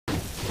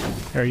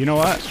Here, you know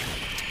what?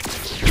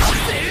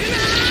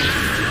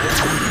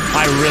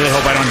 I really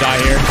hope I don't die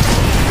here.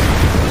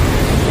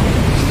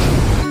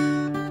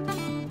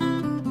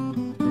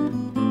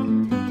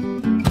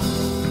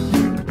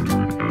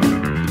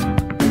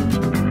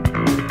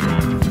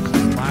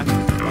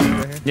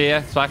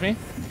 Yeah, splash me.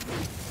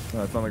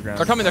 No, it's on the ground.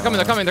 They're coming.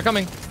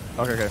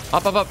 Okay.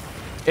 Up.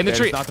 In the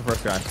tree. It's not the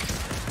first guy.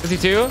 Is he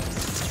two?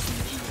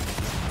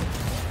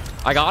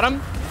 I got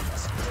him.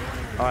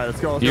 All right,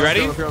 let's go. You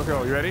ready? Let's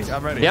go. You ready?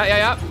 I'm ready.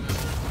 Yeah.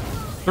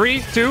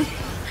 3, 2.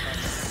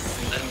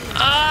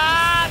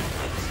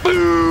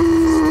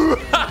 Boo!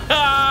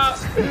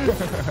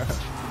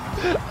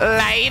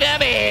 Later,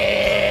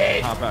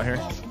 bitch. Hop out here.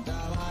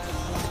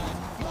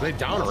 Are they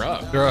down or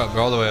up? They're up.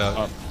 They're all the way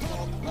up.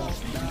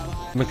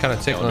 I've been kind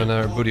of tickling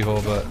their booty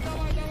hole, but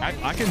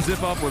I can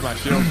zip up with my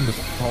shield and just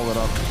hold it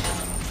up.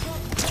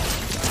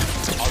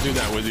 I'll do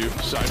that with you.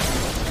 Side.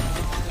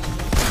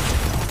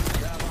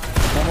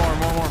 One more.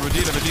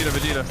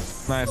 Vegeta.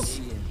 Nice.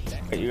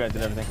 You guys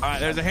did everything. All right,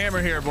 there's a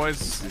hammer here,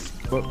 boys.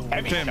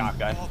 Heavy Tim,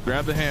 shotgun.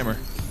 grab the hammer.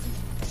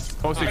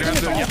 Posty, grab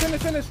the... Ja.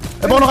 Finish.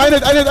 braucht noch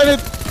einen.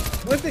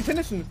 Wo ist die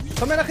Finishen?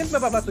 Komm her nach hinten,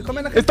 Babaste. Komm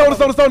her nach hinten.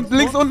 Ist down.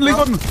 Links unten.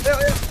 Ja.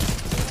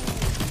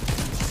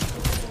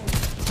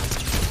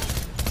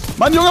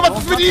 Mann, Junge, was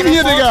ist mit ihm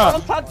hier, Digga?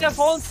 Warum packt der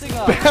vor uns,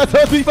 Digga? Er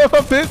soll sich mal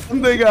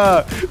verpissen,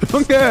 Digga.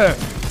 Junge.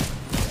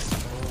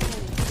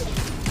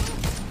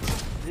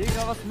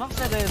 Digga, was macht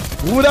er denn?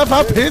 Bruder,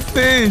 verpiss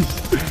dich.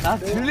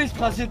 Natürlich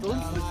passiert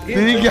uns das.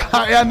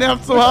 Digga, er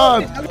nervt so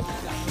hart.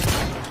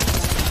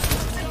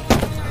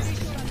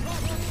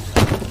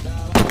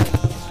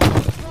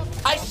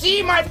 I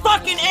see my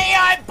fucking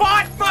AI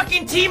bot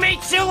fucking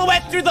teammate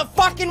silhouette through the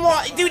fucking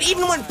wall. Dude,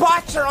 even when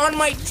bots are on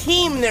my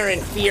team, they're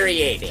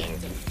infuriating.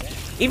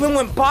 Even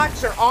when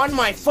bots are on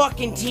my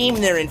fucking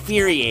team, they're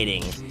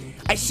infuriating.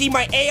 I see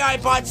my AI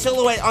bot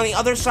silhouette on the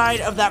other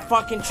side of that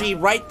fucking tree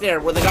right there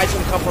where the guy's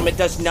gonna come from. It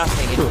does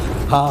nothing.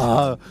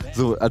 Haha,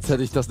 so, als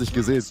hätte ich das nicht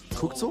gesehen.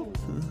 Guckt so,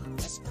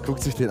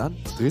 guckt sich den an,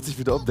 dreht sich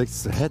wieder um, denkt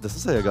sich so, hä, das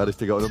ist er ja gar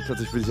nicht, Digga. Und dann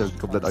plötzlich bin ich ja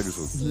komplett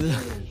angeschossen.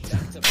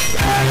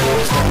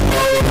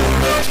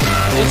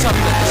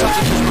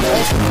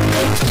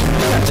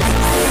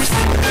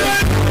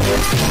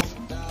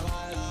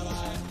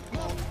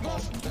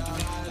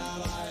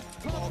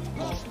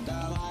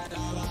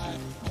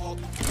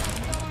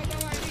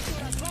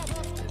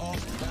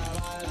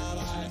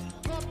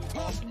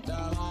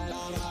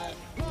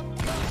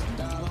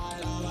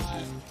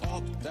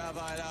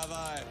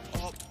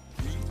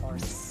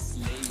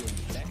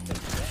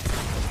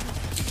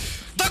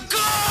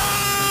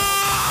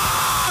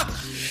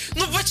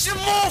 Ну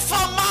почему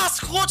ФАМАС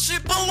худший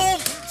баллон?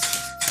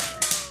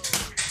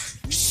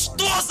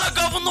 Что за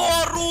говно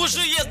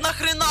оружие?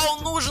 Нахрена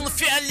он нужен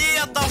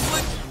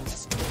фиолетовый?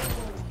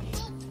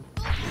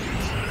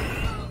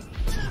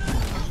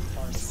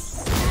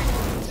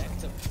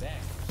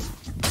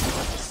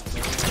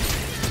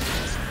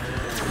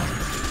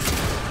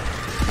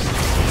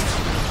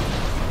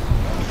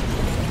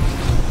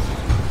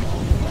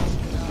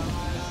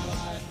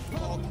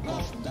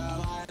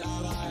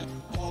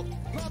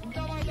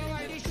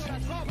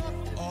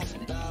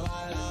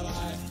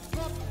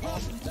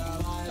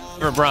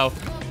 Bro.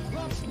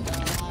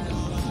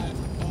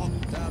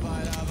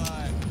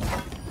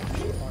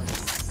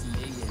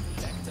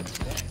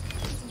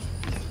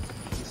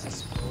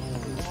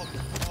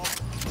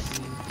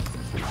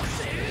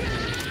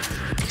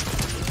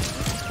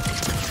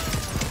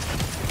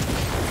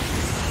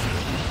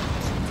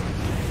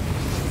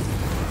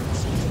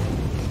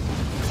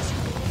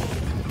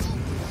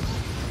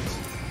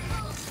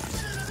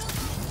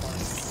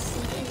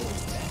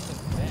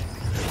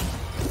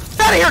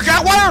 Out of here,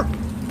 Gatwire!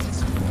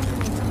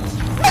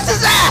 What's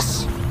his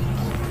ass?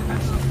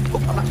 Oh,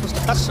 I'm not supposed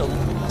to cuss so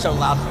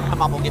loud. My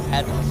mom will get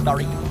mad.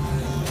 Sorry.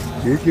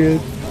 You're good.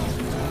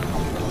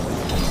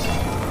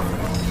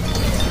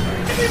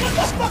 What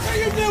the fuck are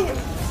you doing?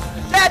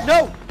 Dad,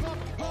 no!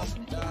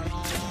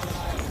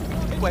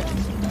 Wait.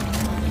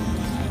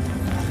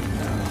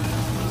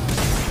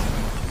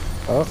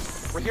 Oh.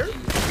 We're here?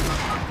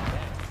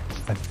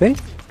 I think.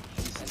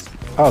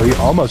 Oh, he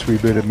almost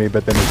rebooted me,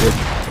 but then he didn't.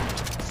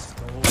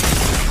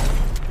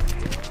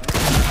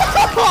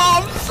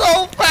 Oh, I'm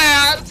so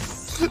bad!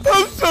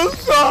 I'm so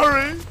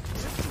sorry!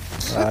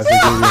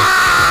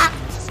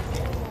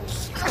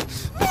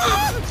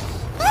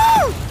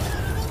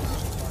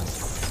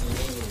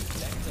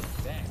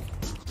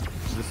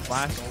 Just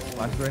splash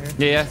right here.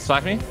 Yeah,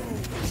 splash me.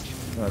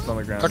 No, it's on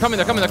the ground. They're coming.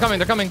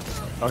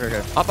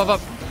 Okay.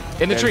 Up.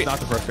 In the tree. It's not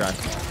the first guy.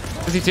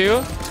 Is he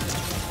two?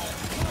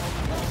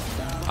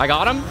 I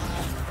got him.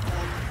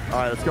 All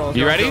right, let's go.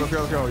 You ready? Let's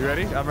go. You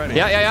ready? I'm ready.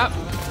 Yeah.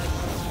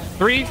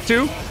 3,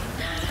 2.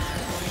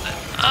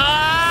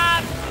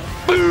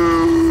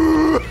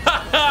 Boo!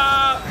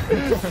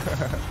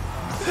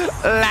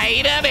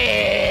 Later,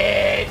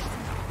 bitch.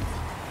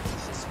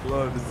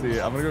 Love to see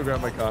it. I'm gonna go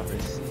grab my coffee.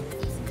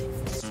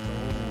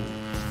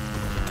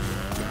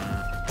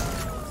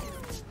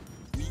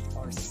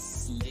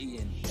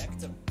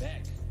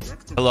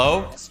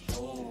 hello?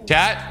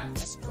 Chat.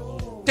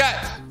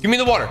 Chat. Give me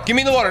the water. Give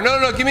me the water. No,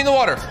 no, no. Give me the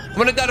water. I'm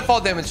gonna die to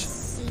fall damage.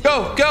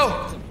 Go,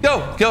 go,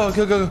 go, go,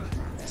 go, go.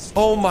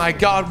 Oh my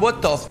God.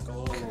 What the f?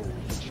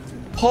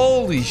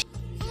 Holy sh.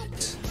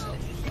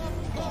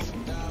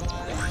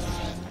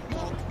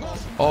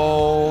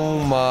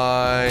 Oh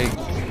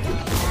my.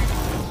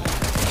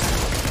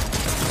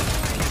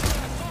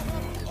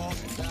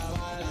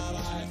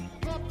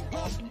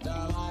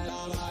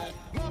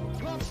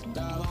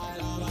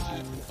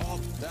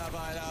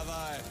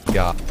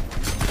 Yeah.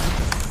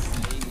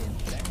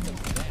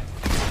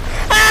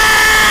 Ah!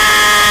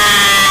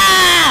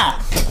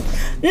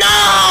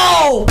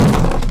 No!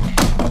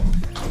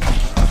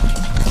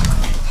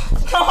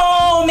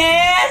 No,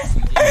 man!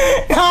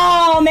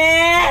 No,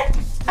 man!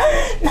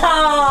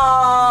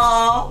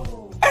 No!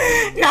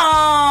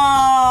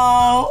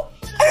 No!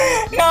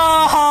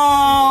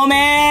 No,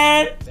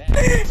 man!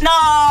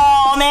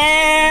 No,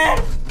 man!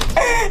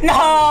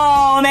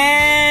 No,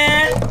 man!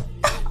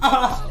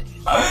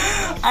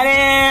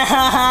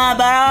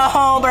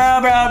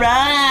 bro.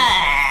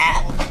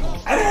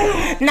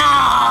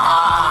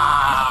 No!